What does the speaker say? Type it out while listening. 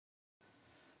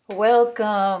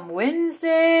Welcome,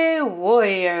 Wednesday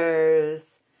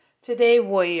Warriors. Today,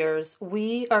 Warriors,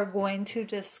 we are going to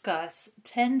discuss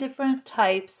 10 different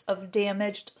types of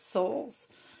damaged souls.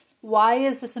 Why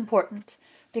is this important?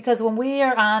 Because when we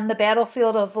are on the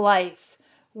battlefield of life,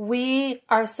 we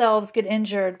ourselves get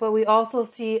injured, but we also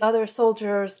see other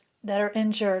soldiers that are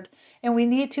injured. And we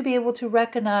need to be able to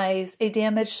recognize a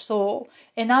damaged soul.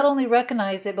 And not only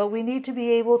recognize it, but we need to be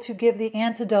able to give the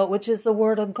antidote, which is the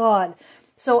Word of God.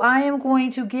 So I am going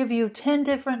to give you 10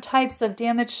 different types of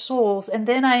damaged souls, and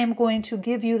then I am going to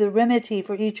give you the remedy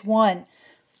for each one.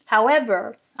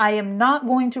 However, I am not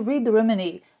going to read the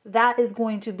remedy. That is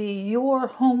going to be your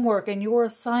homework, and your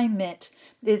assignment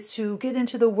is to get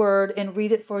into the Word and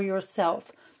read it for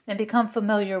yourself and become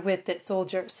familiar with it,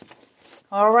 soldiers.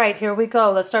 All right, here we go.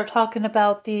 Let's start talking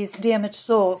about these damaged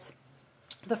souls.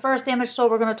 The first damaged soul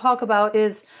we're going to talk about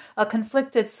is a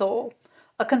conflicted soul.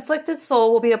 A conflicted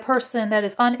soul will be a person that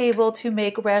is unable to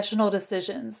make rational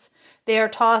decisions. They are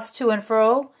tossed to and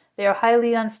fro, they are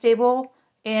highly unstable,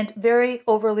 and very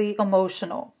overly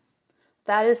emotional.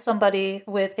 That is somebody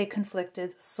with a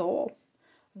conflicted soul.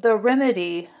 The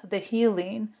remedy, the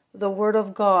healing, the Word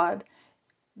of God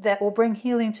that will bring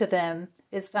healing to them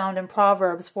is found in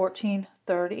Proverbs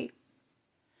 14:30.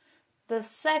 The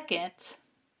second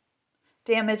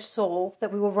damaged soul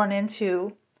that we will run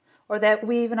into, or that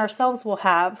we even ourselves will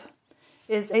have,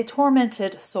 is a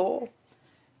tormented soul.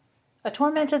 A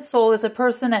tormented soul is a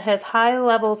person that has high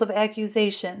levels of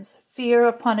accusations, fear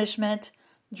of punishment,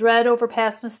 dread over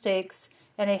past mistakes,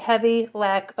 and a heavy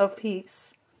lack of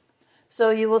peace. So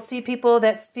you will see people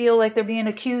that feel like they're being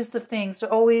accused of things.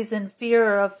 They're always in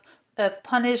fear of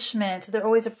punishment. They're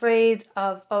always afraid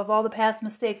of all the past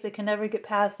mistakes. They can never get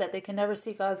past that. They can never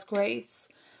see God's grace.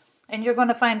 And you're going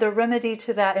to find the remedy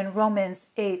to that in Romans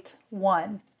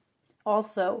 8:1.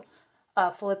 Also,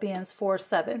 Philippians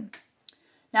 4:7.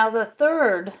 Now, the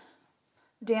third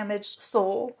damaged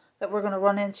soul that we're going to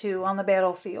run into on the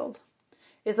battlefield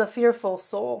is a fearful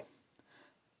soul.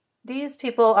 These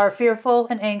people are fearful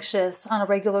and anxious on a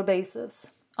regular basis,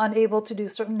 unable to do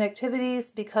certain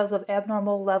activities because of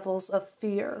abnormal levels of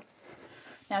fear.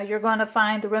 Now, you're going to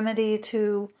find the remedy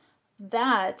to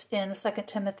that in 2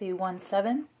 Timothy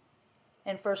 1:7.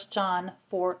 and 1 John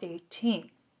 4:18.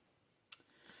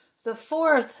 The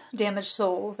fourth damaged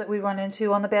soul that we run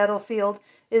into on the battlefield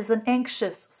is an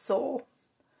anxious soul.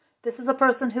 This is a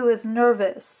person who is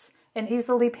nervous and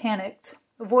easily panicked,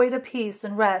 void of peace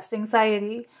and rest,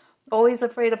 anxiety, always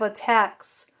afraid of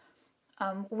attacks,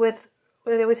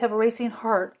 they always have a racing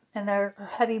heart and they're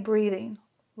heavy breathing,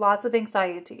 lots of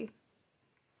anxiety.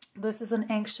 This is an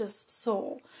anxious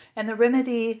soul. And the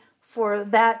remedy for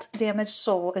that damaged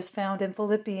soul is found in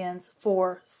Philippians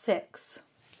 4:6.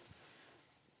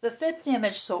 The fifth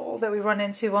damaged soul that we run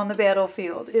into on the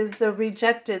battlefield is the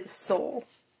rejected soul.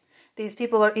 These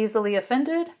people are easily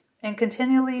offended and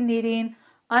continually needing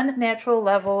unnatural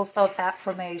levels of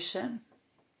affirmation.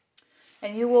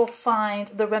 And you will find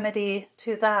the remedy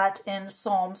to that in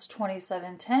Psalms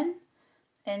 27:10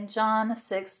 and John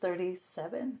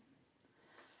 6:37.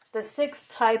 The sixth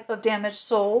type of damaged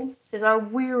soul is our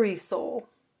weary soul.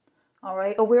 All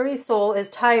right, a weary soul is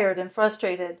tired and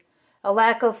frustrated, a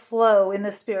lack of flow in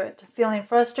the spirit, feeling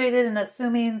frustrated and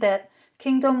assuming that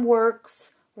kingdom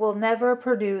works will never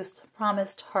produce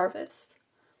promised harvest.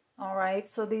 All right,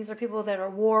 so these are people that are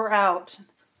wore out.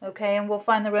 Okay, and we'll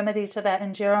find the remedy to that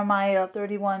in Jeremiah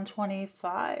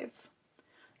 31:25,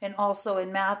 and also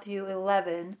in Matthew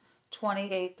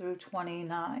 11:28 through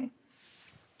 29.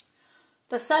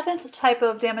 The seventh type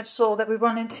of damaged soul that we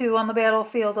run into on the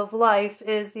battlefield of life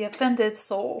is the offended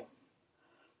soul.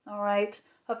 All right.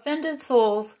 Offended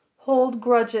souls hold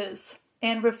grudges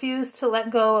and refuse to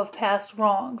let go of past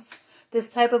wrongs. This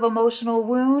type of emotional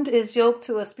wound is yoked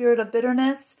to a spirit of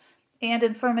bitterness and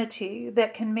infirmity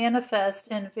that can manifest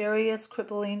in various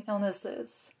crippling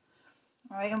illnesses.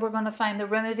 All right, and we're going to find the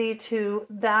remedy to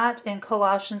that in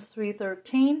Colossians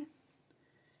 3:13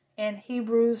 and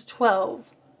Hebrews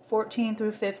 12:14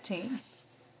 through 15.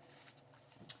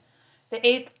 The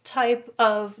eighth type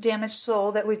of damaged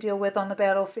soul that we deal with on the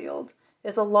battlefield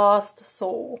is a lost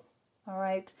soul. All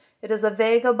right. It is a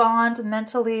vagabond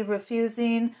mentally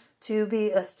refusing to be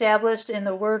established in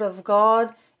the Word of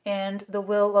God and the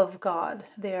will of God.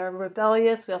 They are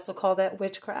rebellious. We also call that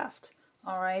witchcraft.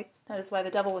 All right. That is why the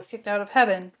devil was kicked out of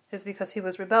heaven, is because he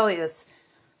was rebellious.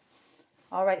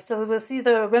 All right, so we'll see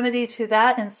the remedy to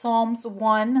that in Psalms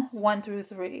 1:1 through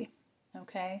 3.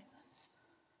 Okay,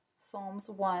 Psalms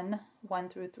 1:1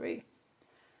 through 3.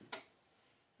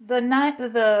 The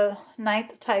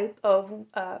ninth type of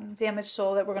damaged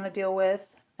soul that we're going to deal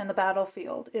with in the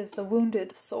battlefield is the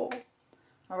wounded soul.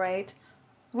 All right?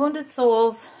 Wounded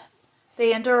souls,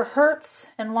 they endure hurts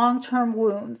and long-term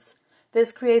wounds.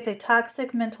 This creates a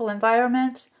toxic mental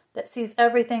environment that sees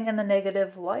everything in the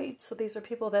negative light. So these are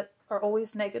people that are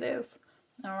always negative.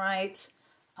 All right?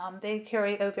 They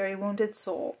carry a very wounded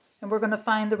soul. And we're going to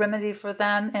find the remedy for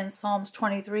them in Psalms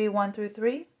 23, 1 through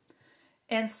 3,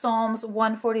 and Psalms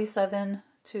 147,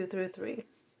 2 through 3.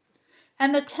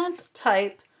 And the 10th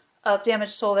type of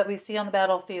damaged soul that we see on the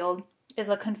battlefield is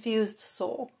a confused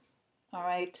soul. All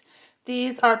right.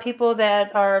 These are people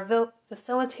that are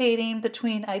vacillating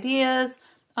between ideas,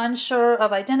 unsure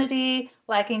of identity,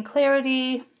 lacking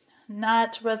clarity,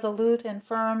 not resolute and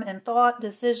firm in thought,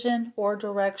 decision, or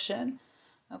direction.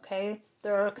 Okay.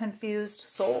 They're a confused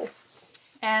soul.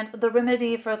 And the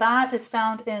remedy for that is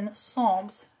found in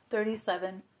Psalms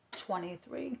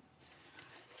 37:23.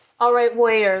 All right,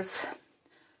 warriors.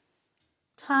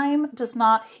 Time does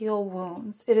not heal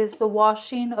wounds. It is the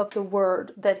washing of the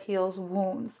word that heals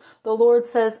wounds. The Lord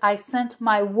says, I sent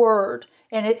my word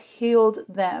and it healed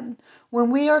them.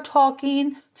 When we are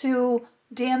talking to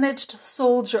damaged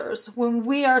soldiers, when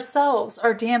we ourselves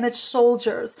are damaged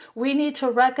soldiers, we need to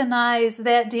recognize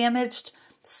that damaged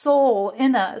soul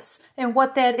in us and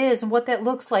what that is and what that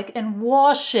looks like, and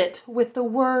wash it with the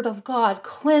word of God.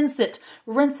 Cleanse it,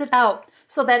 rinse it out,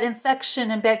 so that infection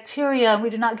and bacteria,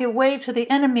 we do not give way to the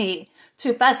enemy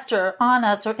to fester on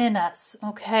us or in us.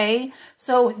 Okay?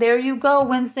 So there you go,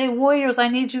 Wednesday warriors. I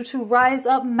need you to rise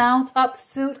up, mount up,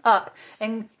 suit up,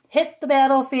 and hit the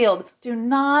battlefield. Do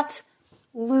not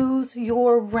lose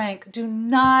your rank. Do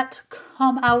not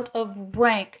come out of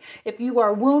rank. If you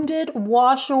are wounded,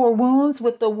 wash your wounds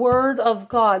with the word of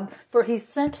God, for he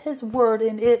sent his word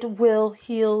and it will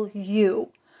heal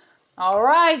you. All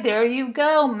right, there you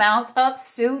go. Mount up,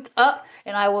 suit up,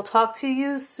 and I will talk to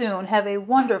you soon. Have a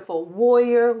wonderful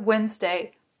Warrior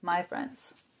Wednesday, my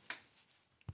friends.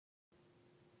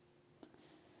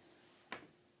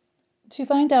 To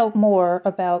find out more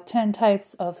about 10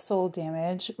 types of soul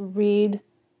damage, read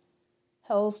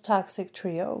Hell's Toxic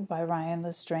Trio by Ryan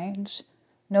Lestrange.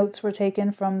 Notes were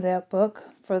taken from that book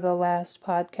for the last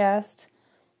podcast,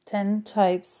 10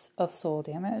 Types of Soul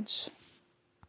Damage.